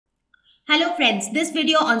Hello friends, this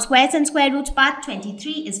video on squares and square roots part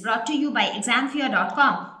 23 is brought to you by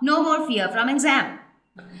examfear.com. No more fear from exam.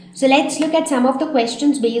 So let's look at some of the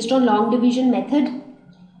questions based on long division method.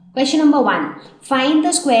 Question number 1. Find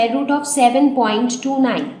the square root of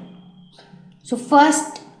 7.29. So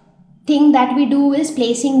first thing that we do is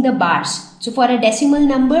placing the bars. So for a decimal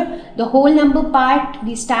number, the whole number part,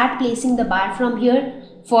 we start placing the bar from here.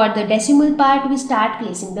 For the decimal part, we start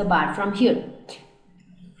placing the bar from here.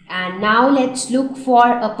 And now let's look for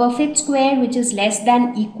a perfect square which is less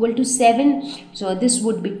than equal to 7. So this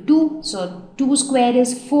would be 2. So 2 square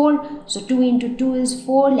is 4. So 2 into 2 is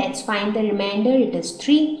 4. Let's find the remainder. It is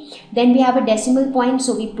 3. Then we have a decimal point.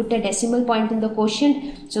 So we put a decimal point in the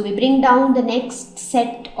quotient. So we bring down the next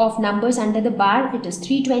set of numbers under the bar. It is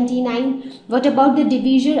 329. What about the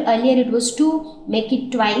divisor? Earlier it was 2. Make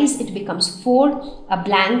it twice. It becomes 4. A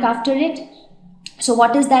blank after it. So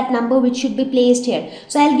what is that number which should be placed here?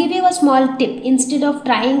 So I'll give you a small tip instead of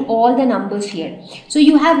trying all the numbers here. So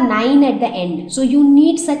you have 9 at the end. So you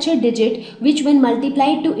need such a digit which when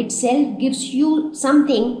multiplied to itself gives you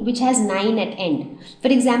something which has 9 at end. For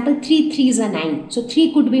example, 3 3s are 9. So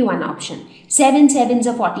 3 could be one option. 7 7s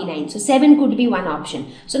are 49. So 7 could be one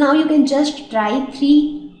option. So now you can just try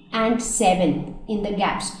 3 and 7 in the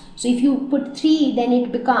gaps. So if you put 3, then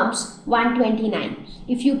it becomes 129.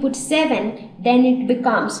 If you put 7, then it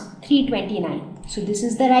becomes 329. So this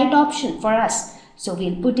is the right option for us. So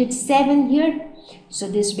we'll put it 7 here. So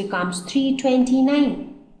this becomes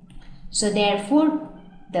 329. So therefore,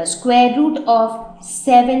 the square root of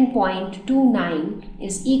 7.29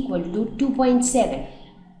 is equal to 2.7.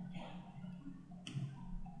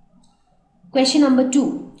 Question number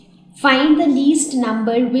 2. Find the least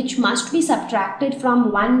number which must be subtracted from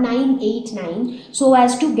 1989 so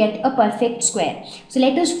as to get a perfect square. So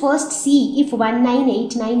let us first see if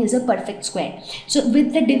 1989 is a perfect square. So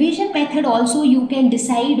with the division method also you can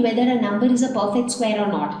decide whether a number is a perfect square or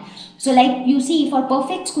not. So like you see, for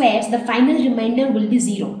perfect squares the final remainder will be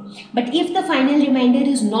 0. But if the final remainder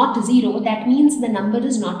is not 0, that means the number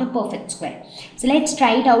is not a perfect square. So let's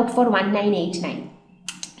try it out for 1989.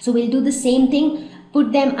 So we'll do the same thing.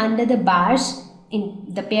 Put them under the bars in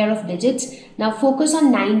the pair of digits. Now focus on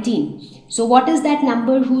 19. So what is that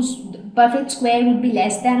number whose perfect square would be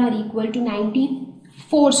less than or equal to 19?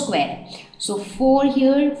 4 square. So 4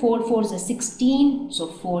 here, 4 4s are 16. So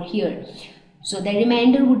 4 here. So the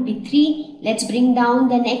remainder would be 3. Let's bring down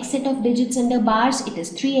the next set of digits under bars. It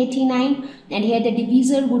is 389. And here the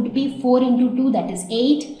divisor would be 4 into 2, that is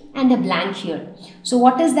 8. And a blank here. So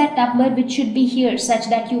what is that number which should be here such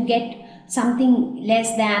that you get something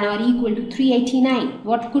less than or equal to 389?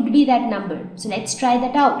 What could be that number? So let's try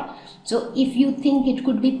that out. So if you think it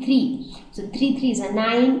could be 3, so 3 3s are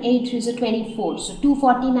 9, 8 3s are 24. So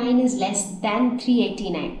 249 is less than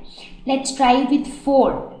 389. Let's try with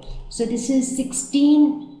 4. So this is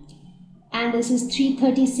 16 and this is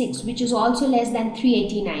 336, which is also less than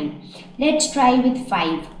 389. Let's try with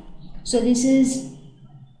 5. So this is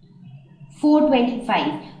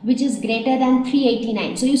 425, which is greater than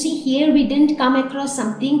 389. So you see here we didn't come across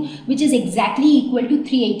something which is exactly equal to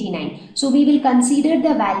 389. So we will consider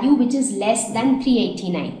the value which is less than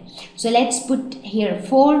 389. So let's put here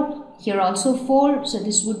 4, here also 4. So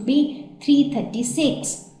this would be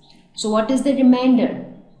 336. So what is the remainder?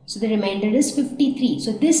 So the remainder is 53.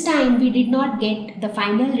 So this time we did not get the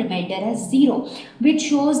final remainder as 0, which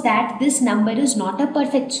shows that this number is not a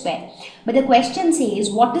perfect square. But the question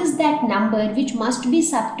says, what is that number which must be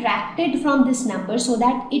subtracted from this number so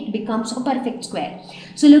that it becomes a perfect square?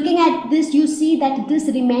 So looking at this, you see that this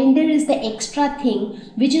remainder is the extra thing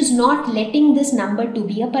which is not letting this number to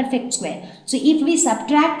be a perfect square. So if we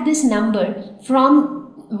subtract this number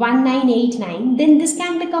from 1989, then this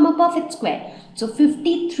can become a perfect square. So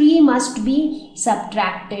 53 must be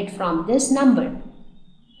subtracted from this number.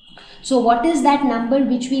 So what is that number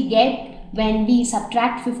which we get when we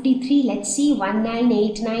subtract 53? Let's see,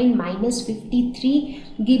 1989 minus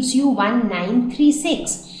 53 gives you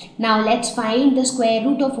 1936. Now let's find the square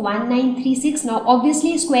root of 1936. Now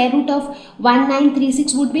obviously square root of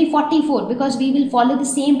 1936 would be 44 because we will follow the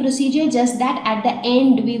same procedure, just that at the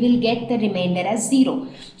end we will get the remainder as 0.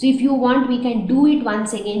 So if you want, we can do it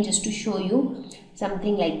once again just to show you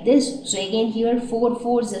something like this. So again here 4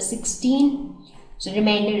 4s are 16. So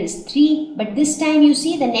remainder is 3, but this time you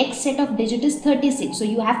see the next set of digit is 36. So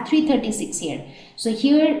you have 336 here. So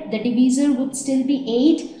here the divisor would still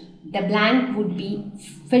be 8. The blank would be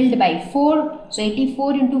filled by 4. So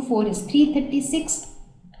 84 into 4 is 336.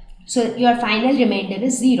 So your final remainder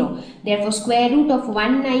is 0. Therefore square root of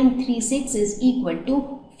 1936 is equal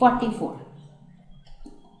to 44.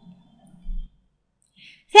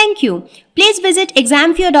 Thank you. Please visit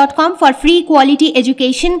examfear.com for free quality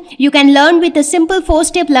education. You can learn with a simple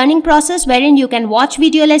 4-step learning process wherein you can watch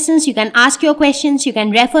video lessons, you can ask your questions, you can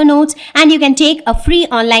refer notes, and you can take a free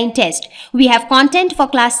online test. We have content for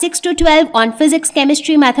class 6 to 12 on physics,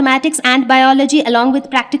 chemistry, mathematics, and biology along with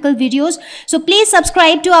practical videos. So please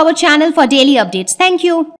subscribe to our channel for daily updates. Thank you.